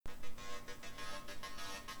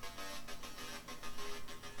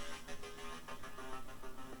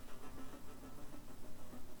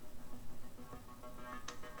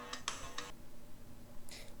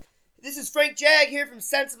Frank Jag here from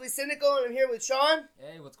Sensibly, Cynical, and I'm here with Sean.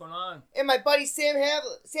 Hey, what's going on? And my buddy Sam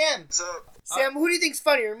Sam. What's up? Sam, who do you think's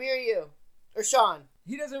funnier, me or you? Or Sean?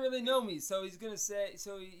 He doesn't really know me, so he's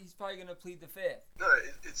probably gonna plead the fifth. No,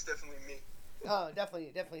 it's definitely me. Oh,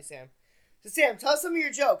 definitely Sam. So Sam, tell us some of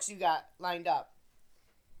your jokes you got lined up.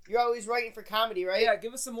 You're always writing for comedy, right? Yeah,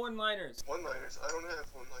 give us some one-liners. One-liners? I don't have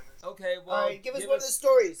one-liners. Okay, well, all right, give us one of the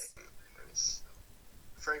stories. Nice.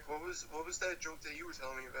 Frank, what was that joke that you were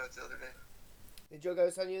telling me about the other day? The joke I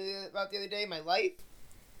was telling you about the other day, my life?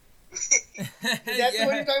 Is Yeah. that the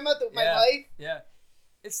one you're talking about? My life? Yeah.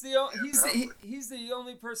 It's he's the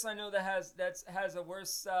only person I know that has a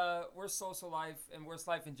worse social life and worse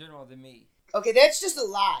life in general than me. Okay, that's just a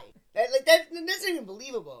lie. That's not even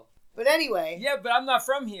believable. But anyway. Yeah, but I'm not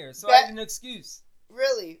from here, so I have an excuse.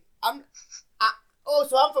 Really? So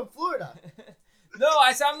I'm from Florida. No,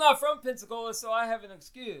 I said I'm not from Pensacola, so I have an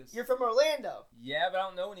excuse. You're from Orlando. Yeah, but I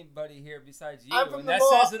don't know anybody here besides you, and that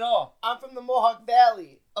says it all. I'm from the Mohawk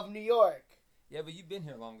Valley of New York. Yeah, but you've been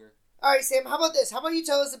here longer. All right, Sam, how about this? How about you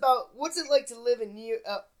tell us about what's it like to live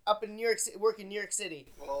up in New York City, work in New York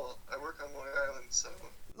City? Well, I work on Long Island, so...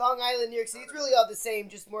 Long Island, New York City, it's really all the same,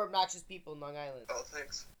 just more obnoxious people in Long Island. Oh,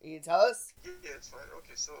 thanks. You can tell us? Yeah, it's fine.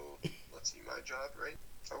 Okay, so let's see, my job, right?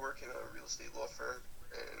 I work in a real estate law firm,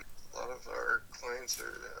 and a lot of our clients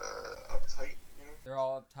are uptight, you know? They're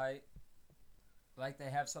all uptight. Like they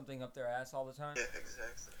have something up their ass all the time. Yeah,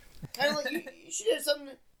 exactly. Kind of like you should have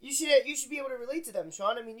something. You should be able to relate to them,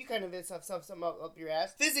 Sean. I mean, you kind of have something up your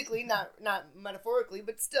ass, physically, not metaphorically,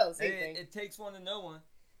 but still, same thing. It takes one to know one.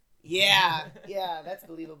 Yeah, that's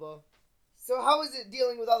believable. So how is it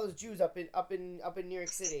dealing with all those Jews up in New York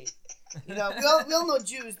City? You know, we all know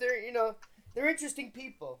Jews. They're interesting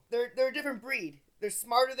people. They're a different breed. They're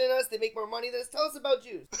smarter than us. They make more money than us. Tell us about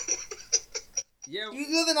Jews. Yeah, you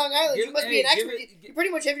live in Long Island. You must be an expert. You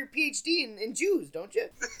pretty much have your PhD in Jews, don't you?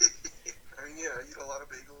 I mean, yeah, I eat a lot of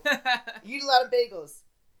bagels. You eat a lot of bagels.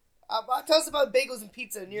 Tell us about bagels and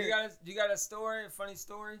pizza in New York. You got a story, a funny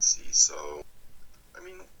story? See, so, I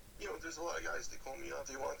mean, you know, there's a lot of guys, they call me up,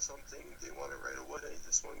 they want something, they want it right away.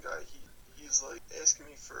 This one guy, he's like asking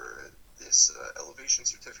me for this elevation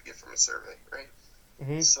certificate from a survey, right?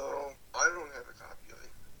 Mm-hmm. So, I don't have a copy of it.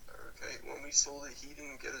 Okay, when we sold it, he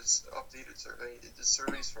didn't get his updated survey. The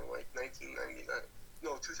survey's from like 1999.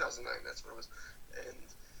 No, 2009, that's what it was. And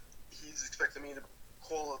he's expecting me to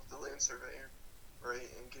call up the land surveyor, right,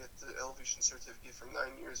 and get the elevation certificate from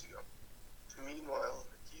 9 years ago. Meanwhile,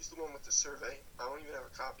 he's the one with the survey. I don't even have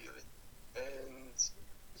a copy of it. And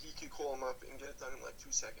he could call him up and get it done in like 2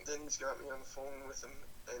 seconds. Then he's got me on the phone with him,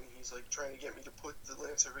 and he's like trying to get me to put the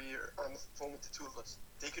land surveyor on the phone with the two of us.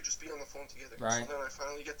 They could just be on the phone together. Right. So then I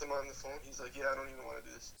finally get them on the phone. He's like, yeah, I don't even want to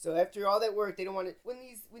do this. So after all that work, they don't want to. When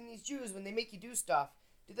these Jews, when they make you do stuff,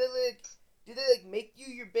 do they make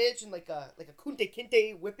you your bitch and like a kunte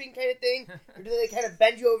kinte whipping kind of thing, or do they kind of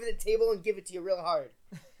bend you over the table and give it to you real hard?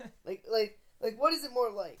 Like what is it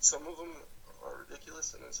more like? Some of them are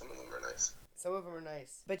ridiculous, and then some of them are nice. Some of them are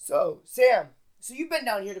nice. But so Sam, you've been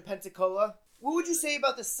down here to Pensacola. What would you say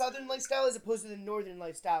about the southern lifestyle as opposed to the northern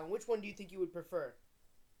lifestyle, and which one do you think you would prefer?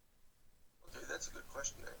 Okay, that's a good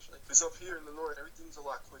question, actually. Because up here in the north, everything's a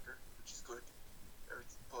lot quicker, which is good.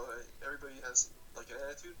 But everybody has, like, an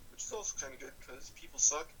attitude, which is also kind of good, because people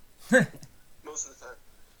suck most of the time.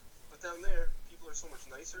 But down there, people are so much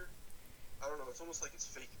nicer. I don't know, it's almost like it's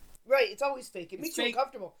fake. Right, it's always fake. It makes you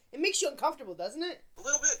uncomfortable. It makes you uncomfortable, doesn't it? A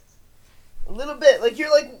little bit. A little bit. Like,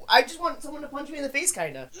 you're like, I just want someone to punch me in the face,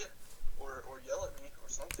 kind of. Yeah. Or yell at me, or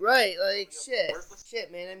something. Right, like, shit. Worthless.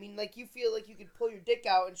 Shit, man. I mean, like, you feel like you could pull your dick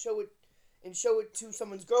out and show it to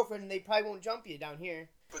someone's girlfriend, and they probably won't jump you down here.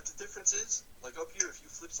 But the difference is, like, up here, if you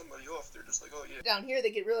flip somebody off, they're just like, oh, yeah. Down here,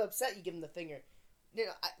 they get really upset, you give them the finger. You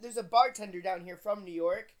know, there's a bartender down here from New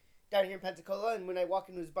York, down here in Pensacola, and when I walk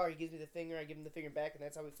into his bar, he gives me the finger, I give him the finger back, and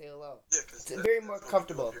that's how we say hello. Yeah, because it's very more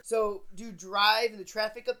comfortable. So, do you drive in the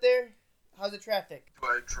traffic up there? How's the traffic? Do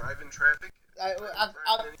I drive in traffic?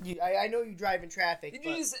 I know you drive in traffic. Did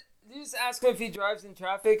you just ask him if he drives in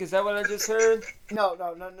traffic? Is that what I just heard? No.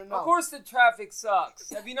 Of course the traffic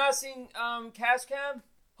sucks. Have you not seen Cash Cab?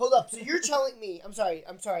 Hold up. So you're telling me... I'm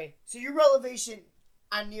sorry. So your relevation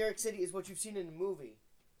on New York City is what you've seen in the movie?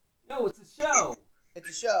 No, it's a show. It's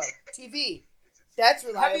a show. TV. That's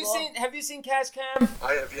reliable. Have you seen Cash Cam?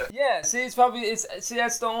 I have, yeah. Yeah, see,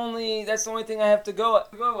 that's the only thing I have to go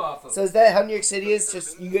off of. So is that how New York City is?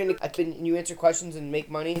 Just you answer questions and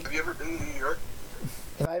make money? Have you ever been to New York?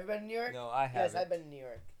 Have I ever been to New York? No, I haven't. Yes, I've been to New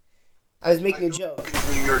York. I was making a joke.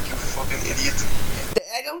 New York, you fucking idiot.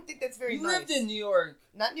 I don't think that's very nice. You lived in New York.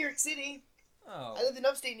 Not New York City. Oh. I lived in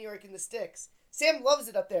upstate New York in the sticks. Sam loves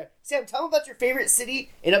it up there. Sam, tell him about your favorite city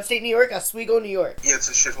in upstate New York, Oswego, New York. Yeah, it's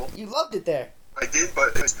a shithole. You loved it there. I did,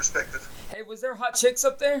 but it's perspective. Hey, was there hot chicks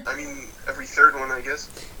up there? I mean, every third one, I guess.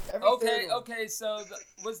 Okay. So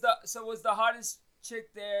was the hottest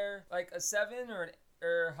chick there like a 7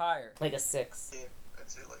 or higher? Like a 6. Yeah, I'd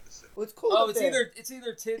say like a 6. Well, it's cold Oh, up it's there.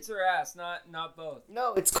 either tits or ass, not both.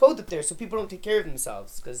 No, it's cold up there, so people don't take care of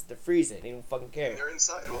themselves because they're freezing. They don't fucking care. They're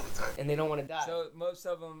inside all the time. And they don't want to die. So most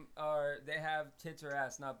of them they have tits or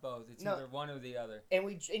ass, not both. It's either one or the other. And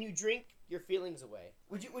you drink your feelings away.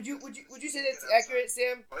 Would you say that's accurate,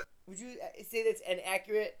 Sam? What? Would you say that's an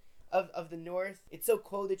accurate of the North? It's so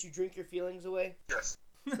cold that you drink your feelings away. Yes.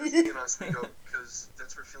 Especially in Oswego, because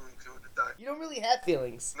that's where feelings go to die. You don't really have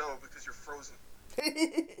feelings. No, because you're frozen.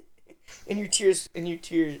 and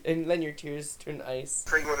then your tears turn to ice.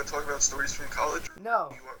 Frank, you want to talk about stories from college? Or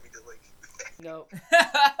No. You want me to like? No.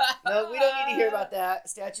 No, we don't need to hear about that.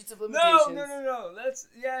 Statutes of limitations. No.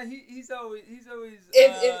 He's always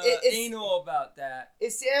If anal about that.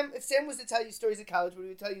 If Sam was to tell you stories of college, what he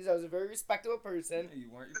would tell you is I was a very respectable person. No,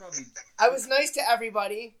 you weren't. You probably. I was nice to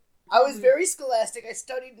everybody. I was very scholastic. I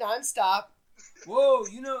studied nonstop. Whoa,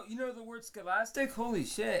 you know the word scholastic? Holy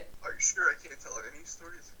shit. Are you sure I can't tell any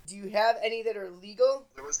stories? Do you have any that are legal?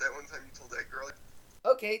 There was that one time you told that girl.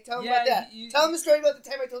 Okay, tell him about that. Tell him the story about the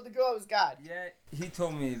time I told the girl I was God. Yeah, he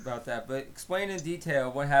told me about that, but explain in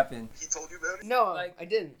detail what happened. He told you about it? No, I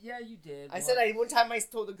didn't. Yeah, you did. I said one time I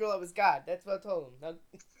told the girl I was God. That's what I told him. Now,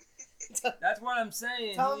 that's what I'm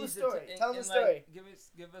saying. Tell him the story. Tell him the story.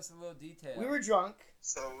 Give us a little detail. We were drunk.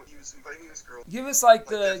 So he was inviting this girl. Give us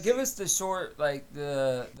the short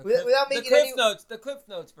without making the Cliff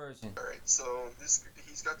Notes version. All right, so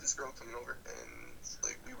he's got this girl coming over, and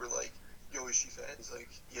like we were like, "Yo, is she fat?" He's like,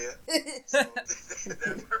 "Yeah." So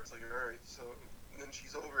that part's like, all right. So then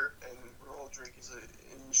she's over, and we're all drinking,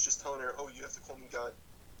 and he's just telling her, "Oh, you have to call me God,"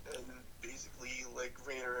 and basically like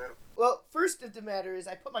ran her out. Well, first of the matter is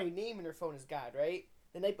I put my name in her phone as God, right?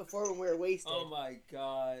 The night before when we were wasted. Oh my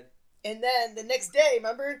god. And then the next day,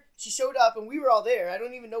 remember, she showed up and we were all there. I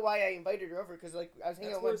don't even know why I invited her over because like I was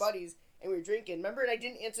hanging out with my buddies and we were drinking. Remember, and I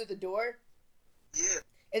didn't answer the door. Yeah.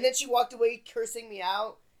 And then she walked away cursing me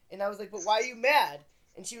out, and I was like, "But why are you mad?"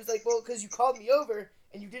 And she was like, "Well, because you called me over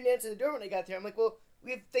and you didn't answer the door when I got there." I'm like, "Well, we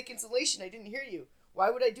have thick insulation. I didn't hear you. Why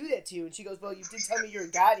would I do that to you?" And she goes, "Well, you did tell me you were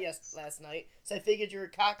God last night, so I figured you were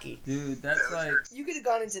cocky." Dude, that's like you could have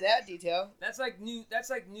gone into that detail. That's like new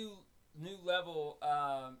level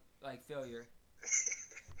like failure.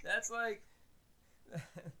 That's like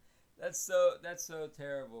that's so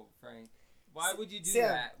terrible, Frank. Why would you do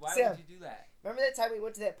that? Why would you do that? Remember that time we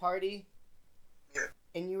went to that party? Yeah.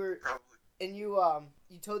 And you were probably. And you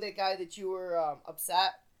told that guy that you were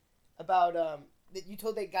upset about that you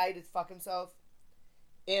told that guy to fuck himself,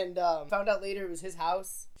 and found out later it was his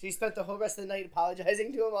house. So you spent the whole rest of the night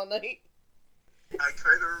apologizing to him all night. I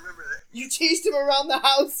kind of remember that. You chased him around the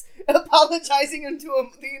house, apologizing to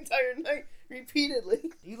him the entire night,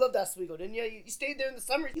 repeatedly. You loved Oswego, didn't you? You stayed there in the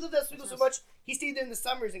summer. You loved Oswego so much, he stayed there in the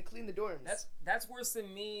summers and cleaned the dorms. That's worse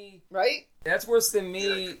than me. Right? That's worse than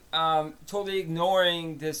me totally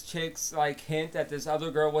ignoring this chick's like hint that this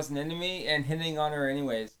other girl wasn't into me and hitting on her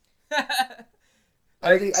anyways.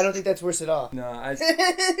 I don't think that's worse at all. No,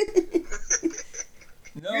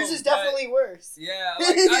 no, yours is definitely worse. Yeah,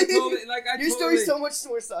 I totally your story so much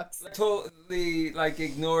more sucks. I totally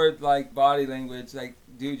ignored body language,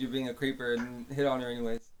 dude, you're being a creeper, and hit on her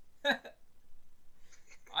anyways.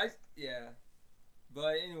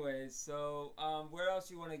 But anyways, so where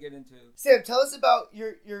else you want to get into? Sam, tell us about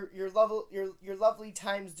your lovely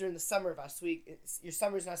times during the summer of Oswego. Your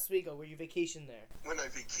summers in Oswego, where you vacationed there. When I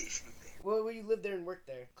vacationed there. Well, where you lived there and worked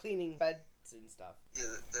there, cleaning beds and stuff. Yeah,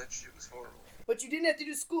 that shit was horrible. But you didn't have to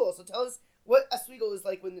do school, so tell us what Oswego is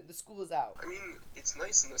like when the school is out. I mean, it's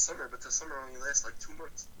nice in the summer, but the summer only lasts 2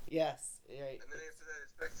 months. Yes, right. And then after that,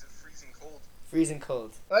 it's back to freezing cold. Freezing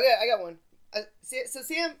cold. Okay, I got one. So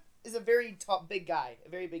Sam is a very big guy, a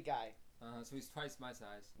very big guy. So he's twice my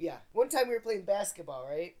size. Yeah. One time we were playing basketball,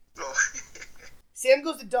 right? Oh. Sam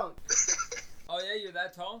goes to dunk. Oh yeah, you're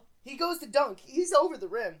that tall? He goes to dunk. He's over the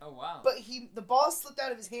rim. Oh wow. But the ball slipped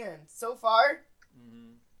out of his hand so far.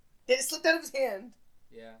 Mm-hmm. That it slipped out of his hand.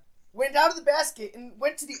 Yeah. Went out of the basket and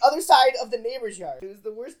went to the other side of the neighbor's yard. It was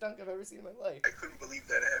the worst dunk I've ever seen in my life. I couldn't believe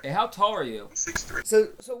that happened. Hey, how tall are you? I'm 6'3".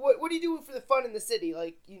 So what do you do for the fun in the city?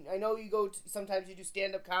 I know you go sometimes you do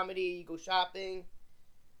stand-up comedy, you go shopping,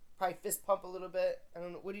 probably fist pump a little bit. I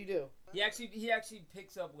don't know. What do you do? He actually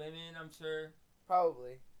picks up women, I'm sure.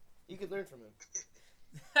 Probably. You could learn from him.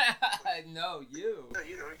 No, you. Yeah,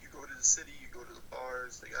 you know, you go to the city, you go to the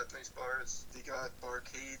bars. They got nice bars. They got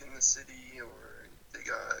barcade in the city, or they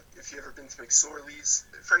got. If you ever been to McSorley's,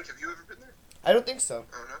 Frank, have you ever been there? I don't think so.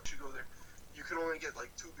 I don't know. You should go there. You can only get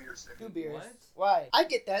like 2 beers there. 2 beers. What? Why? I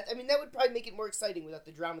get that. I mean, that would probably make it more exciting without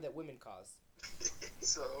the drama that women cause.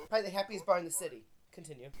 So Probably the happiest bar in the city.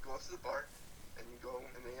 Continue. you go up to the bar, and you go,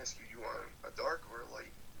 and they ask you, you want a dark or a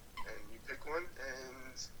light, and you pick one,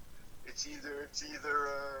 and it's either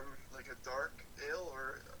like a dark ale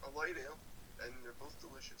or a light ale, and they're both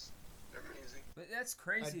delicious. They're amazing. But that's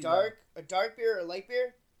crazy. A dark beer or a light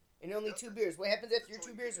beer, and only 2 beers. What happens if your That's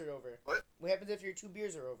 2 all beers you are over? What? What happens if your 2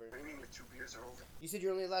 beers are over? What do you mean your 2 beers are over? You said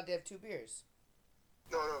you're only allowed to have 2 beers.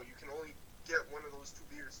 No, you can only get one of those 2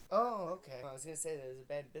 beers. Oh, okay. Well, I was gonna say that was a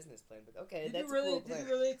bad business plan, but okay, Did that's you really? a cool Did plan.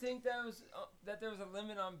 you really think that there was a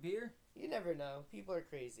limit on beer? You never know. People are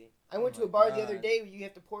crazy. I Oh went to my a bar the other God. day where you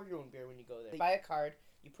have to pour your own beer when you go there. You buy a card,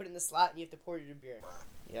 you put it in the slot, and you have to pour your beer. Wow.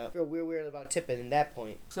 Yeah. I feel weird about tipping in that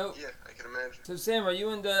point. So, Yeah, I can imagine. so Sam, are you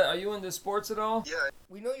into sports at all? Yeah.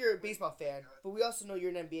 We know you're a baseball fan, but we also know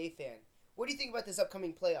you're an NBA fan. What do you think about this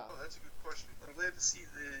upcoming playoff? Oh, that's a good question. I'm glad to see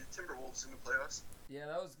the Timberwolves in the playoffs. Yeah,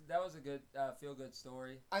 that was a good feel good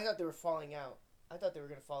story. I thought they were falling out. I thought they were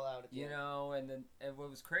gonna fall out at the You end. know, and what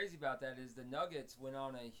was crazy about that is the Nuggets went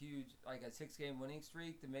on a huge like a 6-game winning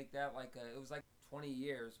streak to make that it was like 20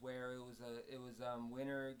 years where it was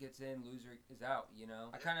winner gets in, loser is out. You know,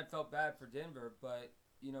 I kind of felt bad for Denver, but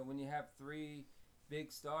you know when you have 3 big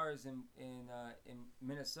stars in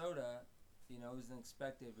Minnesota, you know it was an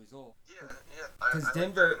expected result. Yeah. 'Cause I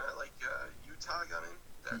Denver- like Utah got in.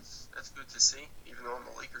 That's good to see, even though I'm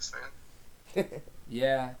a Lakers fan.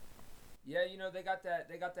 Yeah, you know they got that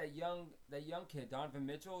young kid Donovan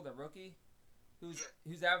Mitchell, the rookie,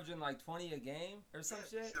 who's averaging like 20 a game or some Yeah,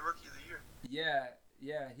 shit. he's the rookie of the year.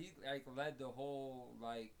 Yeah, he like led the whole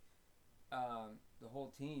the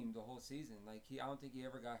whole team the whole season. Like I don't think he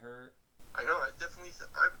ever got hurt. I know. I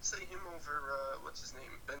would say him over what's his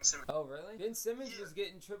name, Ben Simmons. Oh really? Ben Simmons Yeah. was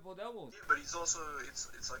getting triple doubles. Yeah, but he's also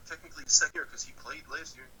it's like technically the second year because he played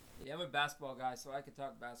last year. Yeah, I'm a basketball guy, so I could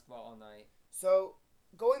talk basketball all night. So,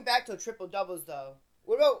 going back to triple doubles though,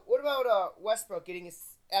 what about Westbrook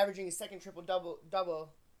averaging his second triple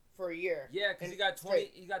double for a year? Yeah, because And he got 20.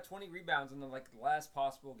 straight. He got 20 rebounds in the last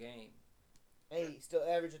possible game. Hey, he still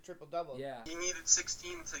averaged a triple double. Yeah, He needed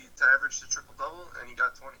 16 to average the triple double, and he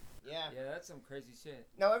got 20. Yeah. that's some crazy shit.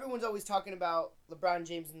 Now everyone's always talking about LeBron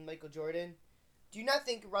James and Michael Jordan. Do you not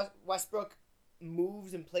think Westbrook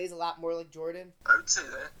moves and plays a lot more like Jordan? I would say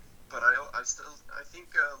that, but I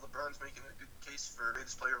think LeBron's making a good case for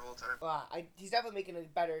greatest player of all time. He's definitely making a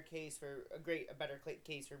better case for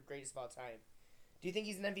case for greatest of all time. Do you think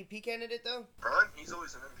he's an MVP candidate though? LeBron, he's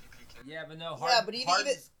always an MVP candidate. Yeah, but no, Yeah, but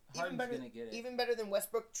Harden's even better, gonna get it. even better than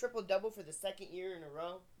Westbrook triple double for the second year in a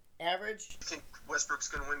row. Average. You think Westbrook's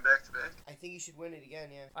gonna win back to back? I think he should win it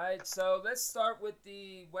again. Yeah. All right, so let's start with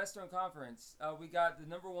the Western Conference. We got the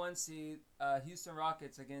number 1 seed, Houston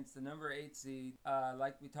Rockets, against the number 8 seed,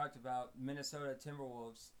 like we talked about, Minnesota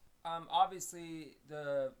Timberwolves. Obviously,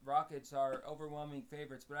 the Rockets are overwhelming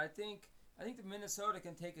favorites, but I think the Minnesota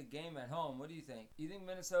can take a game at home. What do you think? You think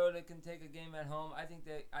Minnesota can take a game at home? I think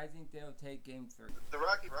they'll take game 3. The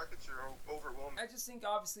Rockets are overwhelming. I just think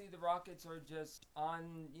obviously the Rockets are just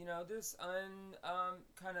kind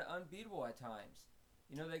of unbeatable at times.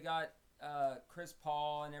 You know, they got Chris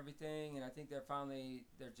Paul and everything, and I think they're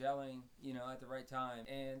gelling, at the right time.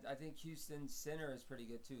 And I think Houston's center is pretty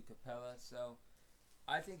good too, Capella. So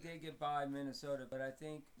I think they get by Minnesota, but I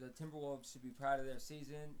think the Timberwolves should be proud of their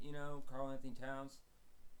season. Karl Anthony Towns,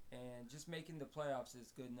 and just making the playoffs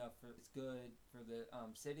is good enough it's good for the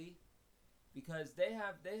city, because they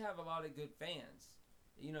have a lot of good fans,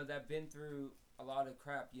 that've been through a lot of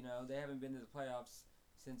crap. They haven't been to the playoffs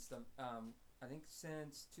since I think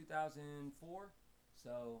since 2004,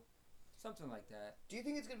 so something like that. Do you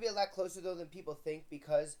think it's gonna be a lot closer though than people think?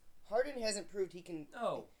 Because Harden hasn't proved he can.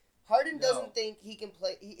 No. Harden No. doesn't think he can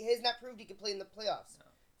play. He has not proved he can play in the playoffs. No.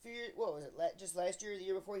 What was it? Just last year, or the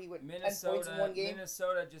year before, he went 10 points in one game.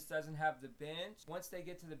 Minnesota just doesn't have the bench. Once they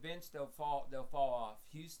get to the bench, they'll fall off.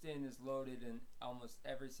 Houston is loaded in almost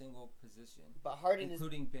every single position, But Harden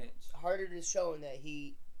including bench. Harden is showing that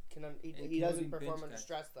he can. He Including doesn't perform bench under guys.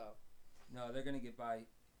 stress though. No, they're gonna get by.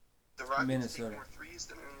 The Rockets Minnesota. take more threes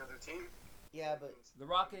than any other team. Yeah, but The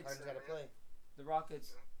Rockets. Harden's got to play. The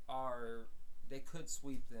Rockets they could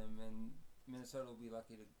sweep them, and Minnesota will be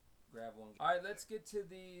lucky to grab one. All right, let's get to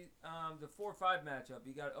the 4-5 matchup.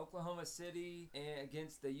 You got Oklahoma City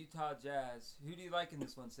against the Utah Jazz. Who do you like in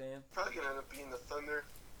this one, Sam? Probably gonna end up being the Thunder.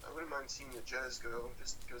 I wouldn't mind seeing the Jazz go,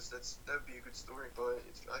 just because that would be a good story. But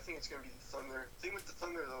I think it's going to be the Thunder. The thing with the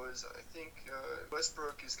Thunder, though, is I think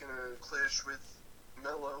Westbrook is going to clash with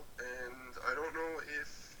Melo, and I don't know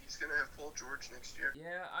if he's going to have Paul George next year.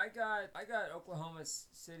 Yeah, I got Oklahoma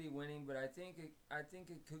City winning, but I think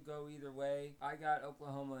it could go either way. I got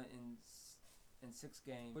Oklahoma in 6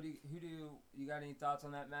 games. Who do you got any thoughts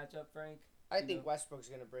on that matchup, Frank? I think Westbrook's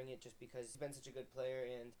going to bring it just because he's been such a good player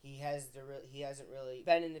and he hasn't really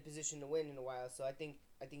been in the position to win in a while. So I think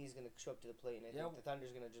he's going to show up to the plate, and I think the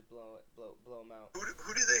Thunder's going to just blow him out. Who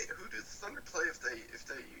do the Thunder play if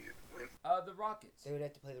they win? The Rockets. They would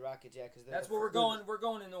have to play the Rockets, yeah, because that's where we're going. We're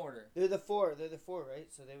going in order. They're the 4, right?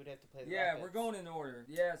 So they would have to play the Rockets. Yeah, we're going in order.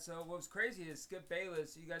 Yeah. So what's crazy is Skip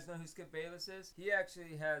Bayless. You guys know who Skip Bayless is? He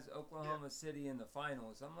actually has Oklahoma City in the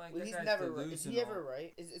finals. I'm like, he's never right. Is he ever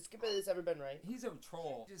right? Is Skip Bayless ever been right? He's a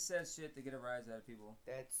troll. He just says shit to get a rise out of people.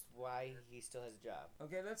 That's why he still has a job.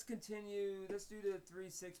 Okay, let's continue. Let's do the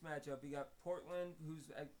 3-6 matchup. You got Portland, who's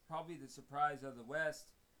probably the surprise of the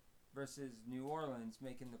West, versus New Orleans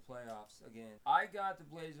making the playoffs again. I got the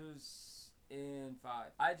Blazers in 5.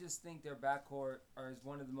 I just think their backcourt is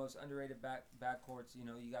one of the most underrated backcourts. You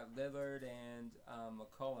know, you got Lillard and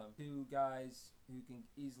McCollum, 2 guys who can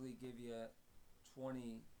easily give you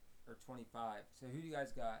 20 or 25. So who do you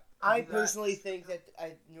guys got? I personally think that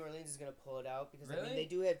New Orleans is going to pull it out because really? I mean, they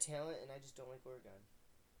do have talent, and I just don't like Oregon.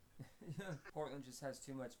 Portland just has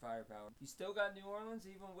too much firepower. You still got New Orleans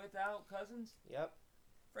even without Cousins? Yep.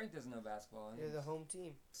 Frank doesn't know basketball. They're the home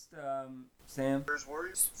team. Sam. Spurs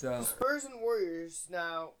Warriors. So Spurs and Warriors.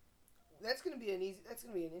 Now, that's going to be an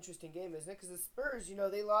interesting game, isn't it? Because the Spurs, you know,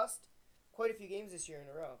 they lost quite a few games this year in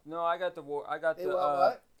a row. No, I got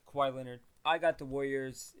what? Kawhi Leonard. I got the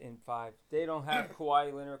Warriors in 5. They don't have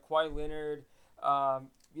Kawhi Leonard. Kawhi Leonard,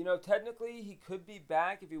 you know, technically he could be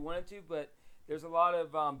back if he wanted to, but there's a lot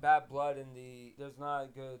of bad blood there's not a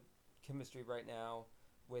good chemistry right now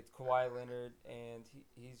with Kawhi Leonard, and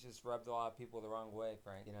he's just rubbed a lot of people the wrong way,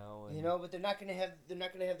 Frank. You know. But they're not gonna have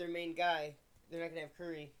their main guy. They're not gonna have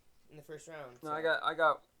Curry in the first round. No,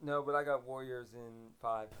 so. I got Warriors in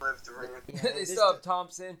 5. Yeah, they still have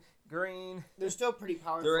Thompson, Green. They're still pretty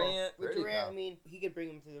powerful. Durant, Durant, I mean, he could bring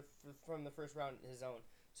him from the first round in his own.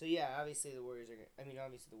 So yeah, obviously the Warriors are gonna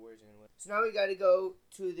win. So now we got to go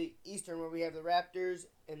to the Eastern where we have the Raptors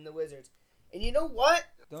and the Wizards. And you know what?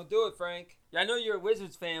 Don't do it, Frank. I know you're a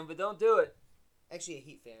Wizards fan, but don't do it. Actually, a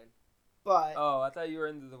Heat fan. But I thought you were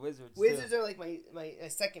into the Wizards. Wizards are like my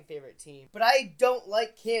second favorite team. But I don't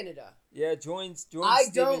like Canada. Yeah, join I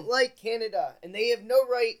Steven. don't like Canada, and they have no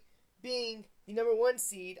right being the number 1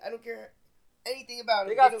 seed. I don't care anything about them.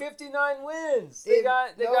 They got 59 wins.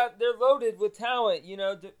 They're loaded with talent. You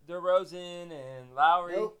know, DeRozan and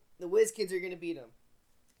Lowry. Nope. The Wiz kids are gonna beat them.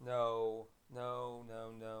 No.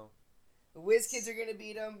 The Wiz kids are gonna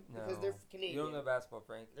beat them because they're Canadian. You don't know basketball,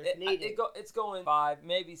 Frank. They're Canadian. It's going 5,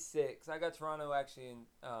 maybe 6. I got Toronto actually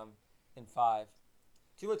in 5.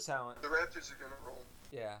 Too much talent. The Raptors are gonna roll.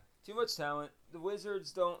 Yeah, too much talent. The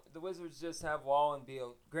Wizards don't. The Wizards just have Wall and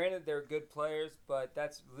Beal. Granted, they're good players, but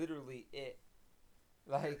that's literally it.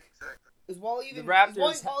 Like. Exactly. Is Wall even? The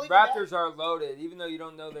Raptors. Is Wall even Raptors back? are loaded, even though you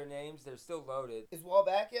don't know their names. They're still loaded. Is Wall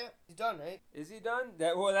back yet? He's done, right? Is he done?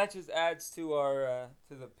 That just adds to our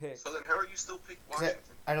to the pick. So then, how are you still picking Washington?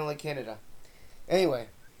 I don't like Canada. Anyway.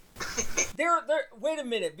 Wait a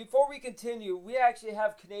minute. Before we continue, we actually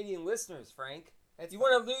have Canadian listeners, Frank. You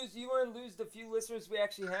want to lose the few listeners we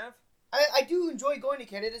actually have? I do enjoy going to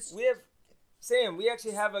Canada. We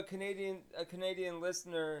actually have a Canadian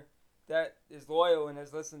listener that is loyal and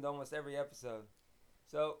has listened to almost every episode.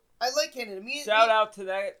 So I like Canada. Shout out to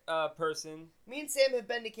that person. Me and Sam have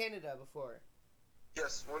been to Canada before.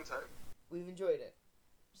 Yes, one time. We've enjoyed it.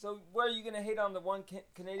 So where are you going to hate on the one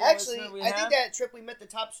Canadian listener we have? I think that trip we met the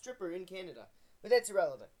top stripper in Canada. But that's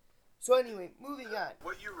irrelevant. So anyway, moving on.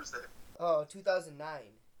 What year was that? Oh, 2009.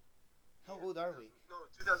 How old are we? No,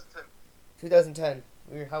 2010. 2010.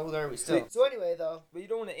 How old are we still? So anyway, though. But you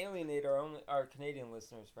don't want to alienate our Canadian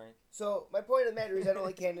listeners, Frank. So my point of the matter is I don't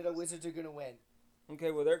like Canada. Wizards are going to win.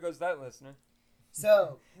 Okay, well, there goes that listener.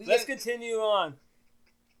 So let's continue on.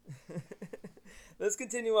 Let's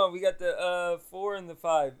continue on. We got the 4 and the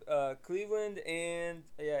 5. Cleveland and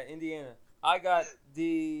Indiana. I got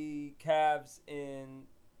the Cavs in.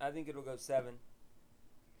 I think it'll go 7.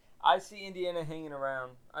 I see Indiana hanging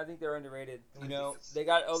around. I think they're underrated. You know, they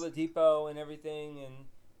got Oladipo and everything, and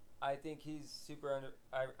I think he's super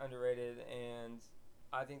underrated, and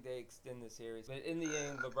I think they extend the series. But in the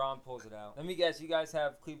end, LeBron pulls it out. Let me guess, you guys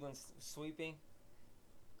have Cleveland sweeping?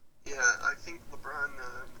 Yeah, I think LeBron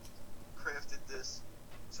crafted this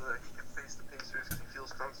so that he can face the Pacers because he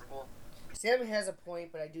feels comfortable Sam has a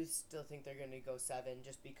point, but I do still think they're going to go 7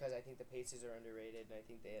 just because I think the Pacers are underrated and I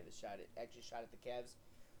think they have a shot at the Cavs.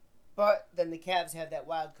 But then the Cavs have that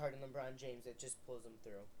wild card in LeBron James that just pulls them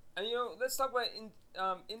through. And, let's talk about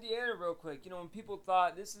Indiana real quick. When people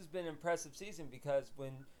thought this has been an impressive season because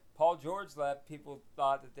when Paul George left, people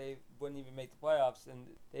thought that they wouldn't even make the playoffs, and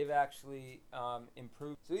they've actually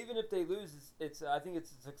improved. So even if they lose, I think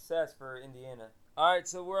it's a success for Indiana. All right,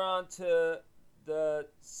 so we're on to the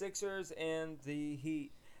Sixers and the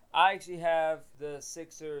Heat. I actually have the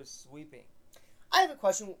Sixers sweeping. I have a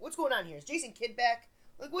question. What's going on here? Is Jason Kidd back?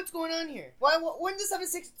 Like, what's going on here? When did the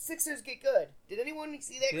 76ers get good? Did anyone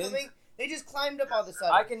see that coming? They just climbed up all of a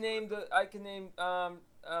sudden. I can name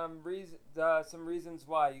some reasons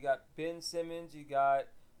why. You got Ben Simmons. You got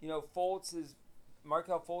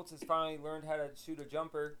Markelle Fultz has finally learned how to shoot a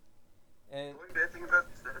jumper. And the only bad thing about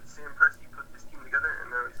this is that Sam Presti put this team together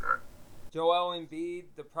and now he's not. Joel Embiid,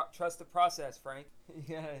 trust the process, Frank.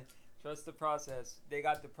 Yeah, trust the process. They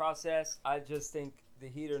got the process. I just think the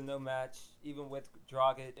Heat are no match, even with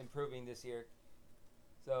Dragic improving this year.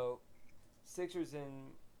 So, Sixers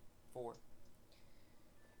in 4.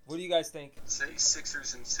 What do you guys think? Say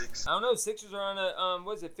Sixers in 6. I don't know. Sixers are on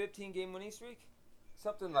a 15-game winning streak,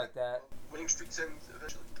 something like that. Winning streaks end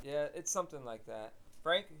eventually. Yeah, it's something like that.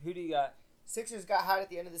 Frank, who do you got? Sixers got hot at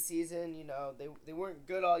the end of the season. They weren't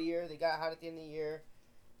good all year. They got hot at the end of the year,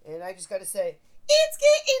 and I just got to say, it's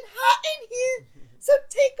getting hot in here. So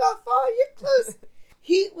take off all your clothes.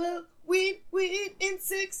 Heat will win in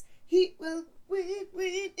 6. Heat will win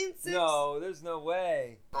in 6. No, there's no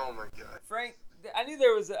way. Oh my God, Frank. I knew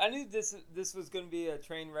this was going to be a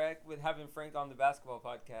train wreck with having Frank on the basketball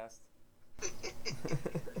podcast.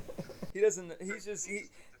 He doesn't. He's just.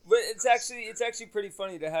 But it's actually pretty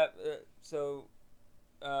funny to have.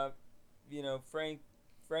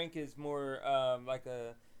 Frank is more like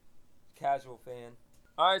a casual fan.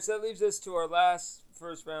 All right, so that leaves us to our last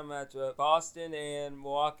first round matchup: Boston and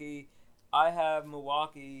Milwaukee. I have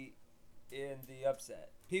Milwaukee in the upset.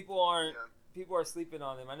 People are sleeping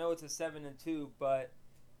on them. I know it's a 7-2, but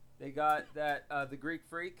they got that the Greek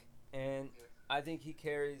Freak, and I think he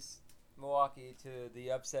carries Milwaukee to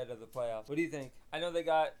the upset of the playoffs. What do you think?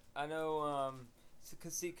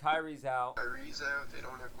 See Kyrie's out. Kyrie's out. They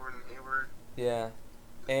don't have Gordon Hayward. Yeah,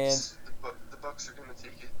 and the Bucks are gonna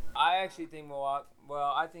take it. I actually think Milwaukee.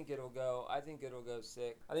 Well, I think it'll go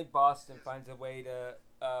 6. I think Boston finds a way to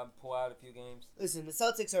pull out a few games. Listen, the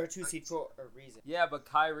Celtics are a 2 seed for a reason. Yeah, but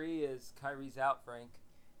Kyrie's out, Frank.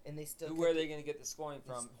 And they still. Where are they gonna get the scoring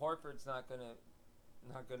from? Horford's not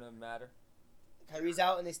gonna matter. Kyrie's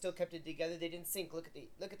out, and they still kept it together. They didn't sink. Look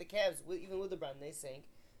at the Cavs. Even with LeBron, they sank.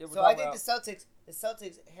 Yeah, so I think the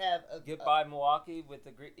Celtics have a get by Milwaukee with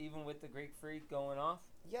the Greek Freak going off.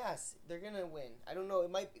 Yes, they're gonna win. I don't know.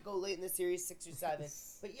 It might go late in the series, 6 or 7,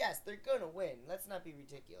 but yes, they're gonna win. Let's not be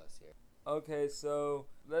ridiculous here. Okay, so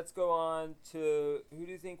let's go on to who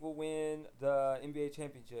do you think will win the NBA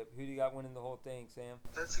championship? Who do you got winning the whole thing, Sam?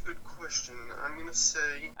 That's a good question. I'm gonna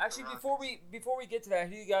say. Actually, before we get to that,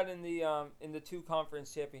 who do you got in the 2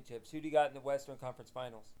 conference championships? Who do you got in the Western Conference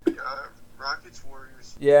Finals? Rockets,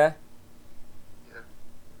 Warriors. Yeah. Yeah.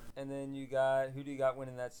 And then who do you got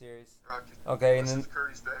winning that series? Rockets. Okay, and then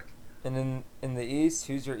Curry's back. And then in the East,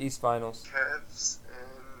 who's your East Finals? Cavs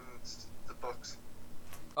and the Bucks.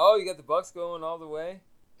 Oh, you got the Bucks going all the way?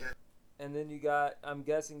 Yeah. And then I'm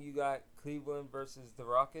guessing you got Cleveland versus the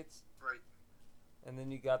Rockets? Right. And then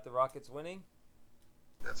you got the Rockets winning?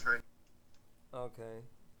 That's right. Okay.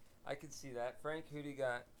 I can see that. Frank, who do you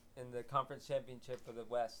got in the conference championship for the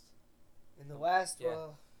West? In the West? Yeah.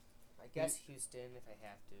 Well, I guess Houston if I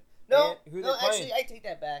have to. No, playing? Actually, I take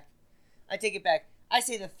that back. I take it back. I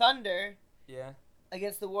say the Thunder. Yeah.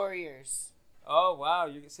 Against the Warriors. Oh wow!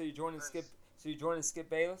 You're joining Skip. So you're joining Skip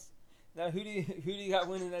Bayless. Now who do you got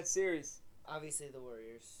winning that series? Obviously the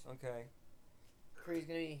Warriors. Okay. Curry's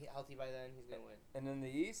gonna be healthy by then. He's gonna win. And in the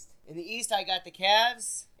East? In the East, I got the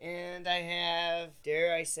Cavs, and I have.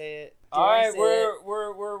 Dare I say it? All right,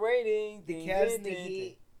 we're waiting. The Cavs and the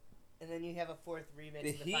Heat, and then you have a 4th rematch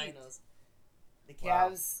in the finals. The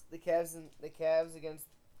Cavs, the Cavs against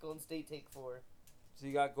Golden State take 4. So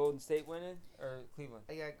you got Golden State winning or Cleveland?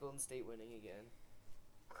 I got Golden State winning again.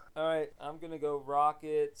 All right, I'm going to go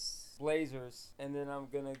Rockets, Blazers, and then I'm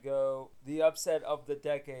going to go the upset of the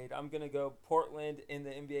decade. I'm going to go Portland in the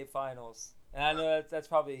NBA Finals. And I know that's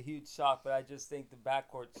probably a huge shock, but I just think the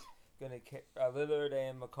backcourt's going to Lillard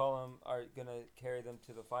and McCollum are going to carry them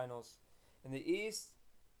to the finals. In the East,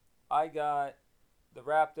 I got the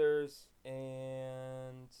Raptors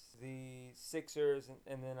and the Sixers,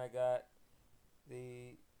 and then I got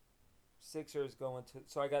the Sixers going to.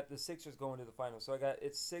 So I got the Sixers going to the finals. So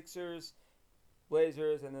it's Sixers,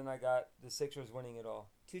 Blazers, and then I got the Sixers winning it all.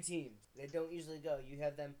 2 teams. They don't usually go. You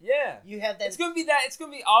have them. Yeah. You have them. It's gonna be that. It's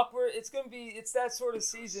gonna be awkward. It's that sort of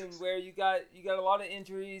season where you got a lot of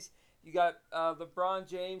injuries. You got LeBron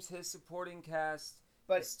James, his supporting cast,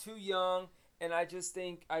 but it's too young, and I just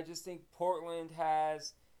think Portland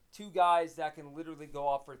has 2 guys that can literally go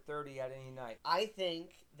off for 30 at any night. I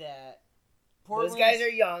think that those guys are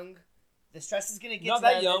young. The stress is gonna get not to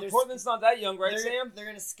them. That young. Portland's not that young, right, Sam? They're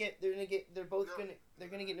gonna skip. They're gonna get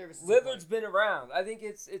nervous. Lillard's been around. I think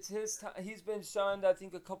it's his time. He's been shunned. I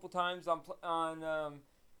think a couple times on.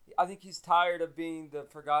 I think he's tired of being the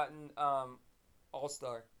forgotten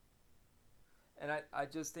all-star. And I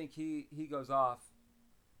just think he goes off.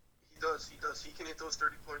 He does. He can hit those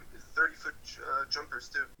 30-foot jumpers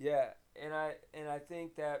too. Yeah, and I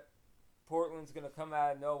think that Portland's gonna come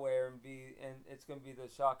out of nowhere and it's gonna be the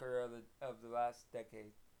shocker of the last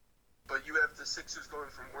decade. But you have the Sixers going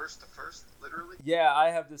from worst to first, literally? Yeah, I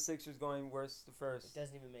have the Sixers going worst to first. It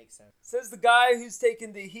doesn't even make sense. Says the guy who's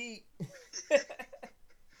taking the heat.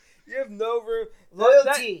 You have no room.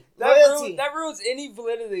 Loyalty. That ruins any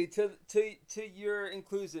validity to your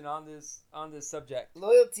inclusion on this subject.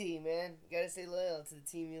 Loyalty, man. You gotta stay loyal to the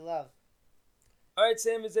team you love. All right,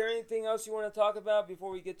 Sam. Is there anything else you want to talk about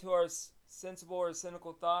before we get to our sensible or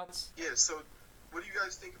cynical thoughts? Yeah. So, what do you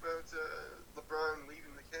guys think about LeBron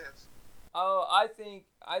leaving the Cavs? Oh, I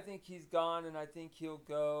think he's gone, and I think he'll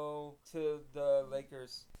go to the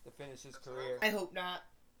Lakers to finish his career. I hope not.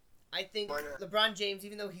 I think LeBron James,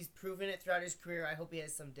 even though he's proven it throughout his career, I hope he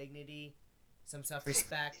has some dignity, some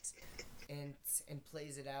self-respect, and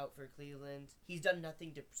plays it out for Cleveland. He's done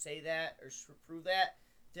nothing to say that or prove that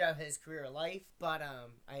throughout his career or life, but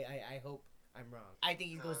I hope I'm wrong. I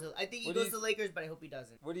think he goes to the Lakers, but I hope he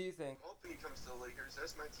doesn't. What do you think? I'm hoping he comes to the Lakers.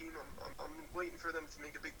 That's my team. I'm waiting for them to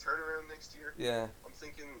make a big turnaround next year. Yeah. I'm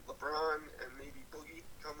thinking LeBron and maybe Boogie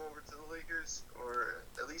come over to the Lakers, or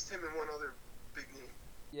at least him and one other big name.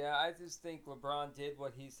 Yeah, I just think LeBron did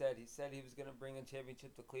what he said. He said he was going to bring a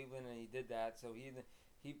championship to Cleveland, and he did that. So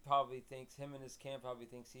he probably thinks, him and his camp probably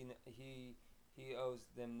thinks he owes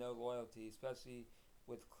them no loyalty, especially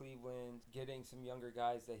with Cleveland getting some younger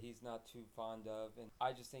guys that he's not too fond of. And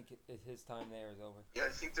I just think his time there is over. Yeah,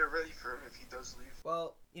 I think they're ready for him if he does leave.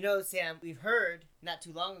 Well, Sam, we've heard, not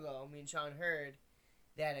too long ago, me and Sean heard,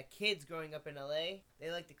 that kids growing up in LA,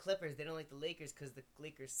 they like the Clippers. They don't like the Lakers because the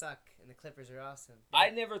Lakers suck and the Clippers are awesome. I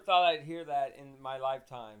never thought I'd hear that in my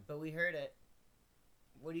lifetime. But we heard it.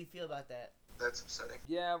 What do you feel about that? That's upsetting.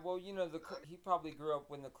 Yeah, well, he probably grew up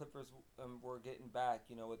when the Clippers were getting back,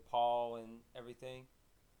 with Paul and everything.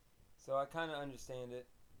 So I kind of understand it,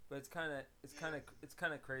 but it's kind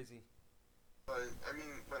of crazy. But I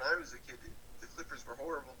mean, when I was a kid, the Clippers were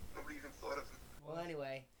horrible. Nobody even thought of them. Well,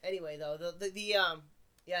 anyway though,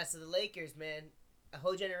 so the Lakers, man, a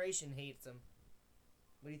whole generation hates them.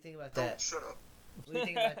 What do you think about that? Shut up. What do you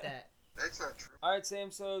think about that? That's not true. All right,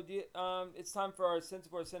 Sam. So, it's time for our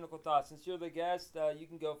sensible or cynical thoughts. Since you're the guest, you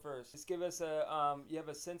can go first. Just give us you have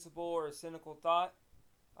a sensible or a cynical thought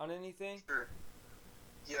on anything? Sure.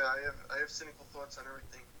 Yeah, I have cynical thoughts on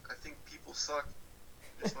everything. I think people suck.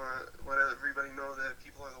 Just want to let everybody know that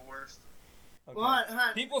people are the worst. Okay. Well,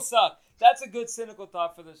 People suck. That's a good cynical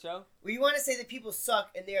thought for the show. Well, you want to say that people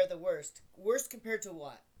suck and they are the worst. Worst compared to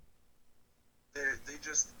what? They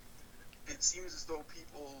just. It seems as though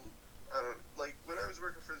people. Like when I was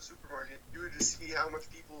working for the supermarket, you would just see how much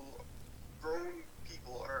grown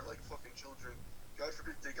people are like fucking children. God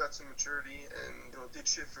forbid they got some maturity and did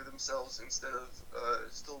shit for themselves instead of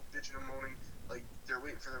still bitching and moaning like they're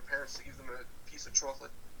waiting for their parents to give them a piece of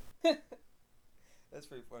chocolate. That's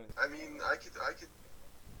pretty funny. I mean, I could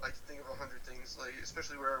think of 100 things, like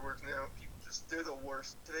especially where I work now. People they're the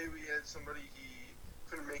worst. Today we had somebody, he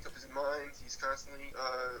couldn't make up his mind. He's constantly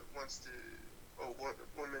wants to.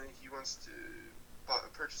 One minute he wants to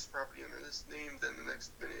purchase property under this name, then the next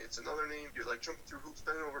minute it's another name. You're like jumping through hoops,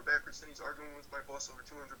 bending over backwards, and he's arguing with my boss over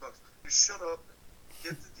 $200. Just shut up,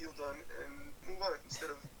 get the deal done, and move on instead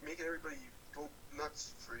of making everybody go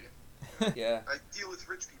nuts for you. Yeah. I deal with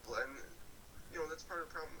rich people, and that's part of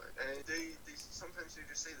the problem. And they sometimes they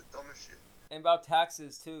just say the dumbest shit. And about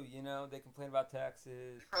taxes too, they complain about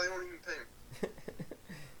taxes. They probably won't even pay them.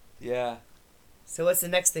 Yeah. So what's the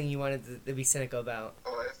next thing you wanted to be cynical about?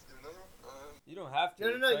 Oh, I have to do another one? You don't have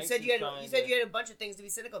to. No. You said you had a bunch of things to be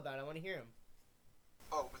cynical about. I want to hear them.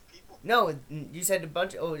 Oh, with people? No, you said a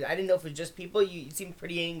bunch. Oh, I didn't know if it was just people. You seemed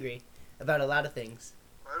pretty angry about a lot of things.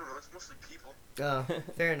 I don't know. It's mostly people. Oh,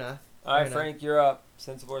 fair enough. All right, Frank, you're up.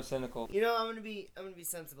 Sensible or cynical? I'm gonna be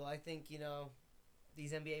sensible. I think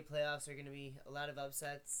these NBA playoffs are going to be a lot of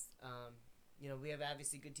upsets. We have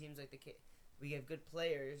obviously good teams like we have good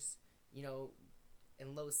players,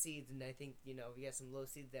 and low seeds, and I think we got some low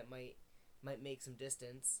seeds that might make some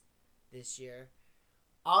distance this year.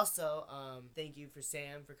 Also, thank you for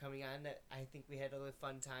Sam for coming on. I think we had a really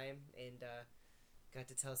fun time and got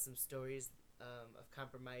to tell some stories of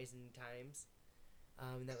compromising times.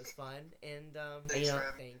 That was fun, and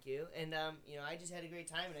thank you. And I just had a great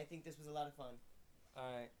time, and I think this was a lot of fun.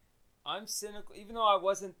 All right, I'm cynical. Even though I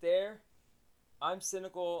wasn't there, I'm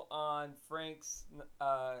cynical on Frank's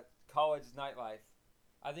college nightlife.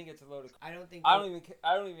 I think it's a load of. I don't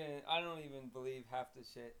even believe half the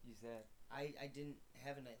shit you said. I didn't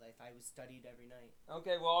have a nightlife. I was studied every night.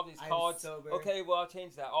 Okay, well all these college. Okay, well I'll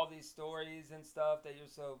change that. All these stories and stuff that you're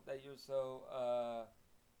so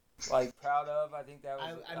like proud of. I think that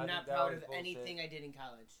was. I'm not proud of anything I did in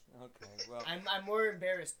college. Okay, well. I'm more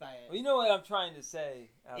embarrassed by it. Well, you know what I'm trying to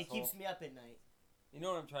say, asshole. It keeps me up at night. You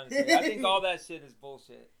know what I'm trying to say. I think all that shit is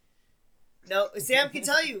bullshit. No, Sam can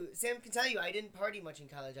tell you. I didn't party much in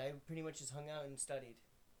college. I pretty much just hung out and studied.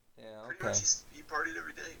 Yeah, okay. Pretty much he partied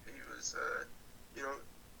every day. He was,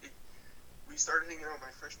 we started hanging out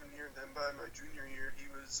my freshman year, and then by my junior year,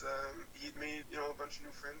 he'd made, a bunch of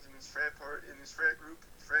new friends in his frat group,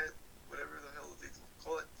 whatever the hell they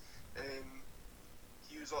call it, and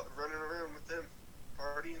he was running around with them,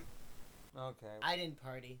 partying. Okay. I didn't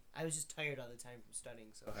party. I was just tired all the time from studying.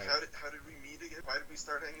 So how did we meet again? Why did we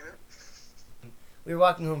start hanging out? We were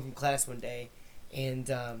walking home from class one day, and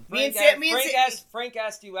Frank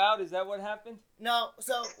asked you out. Is that what happened? No.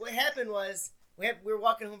 So what happened was we were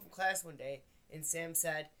walking home from class one day, and Sam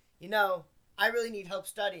said, I really need help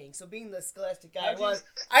studying. So being the scholastic guy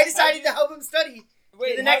I decided to help him study.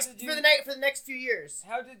 Wait, for the next few years.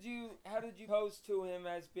 How did you pose to him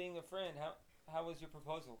as being a friend? How was your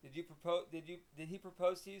proposal? Did he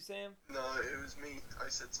propose to you, Sam? No, it was me. I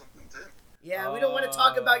said something to him. Yeah, we don't want to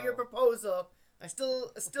talk about your proposal. I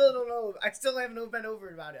still don't know. I still haven't been over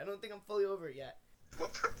about it. I don't think I'm fully over it yet.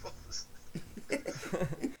 What proposal?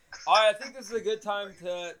 All right, I think this is a good time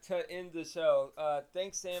to end the show.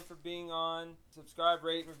 Thanks, Sam, for being on. Subscribe,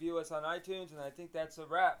 rate, review us on iTunes, and I think that's a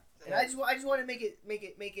wrap. And I just want to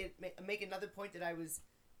make another point that I was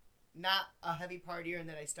not a heavy partier and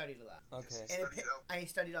that I studied a lot. Okay. And I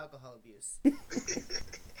studied alcohol abuse.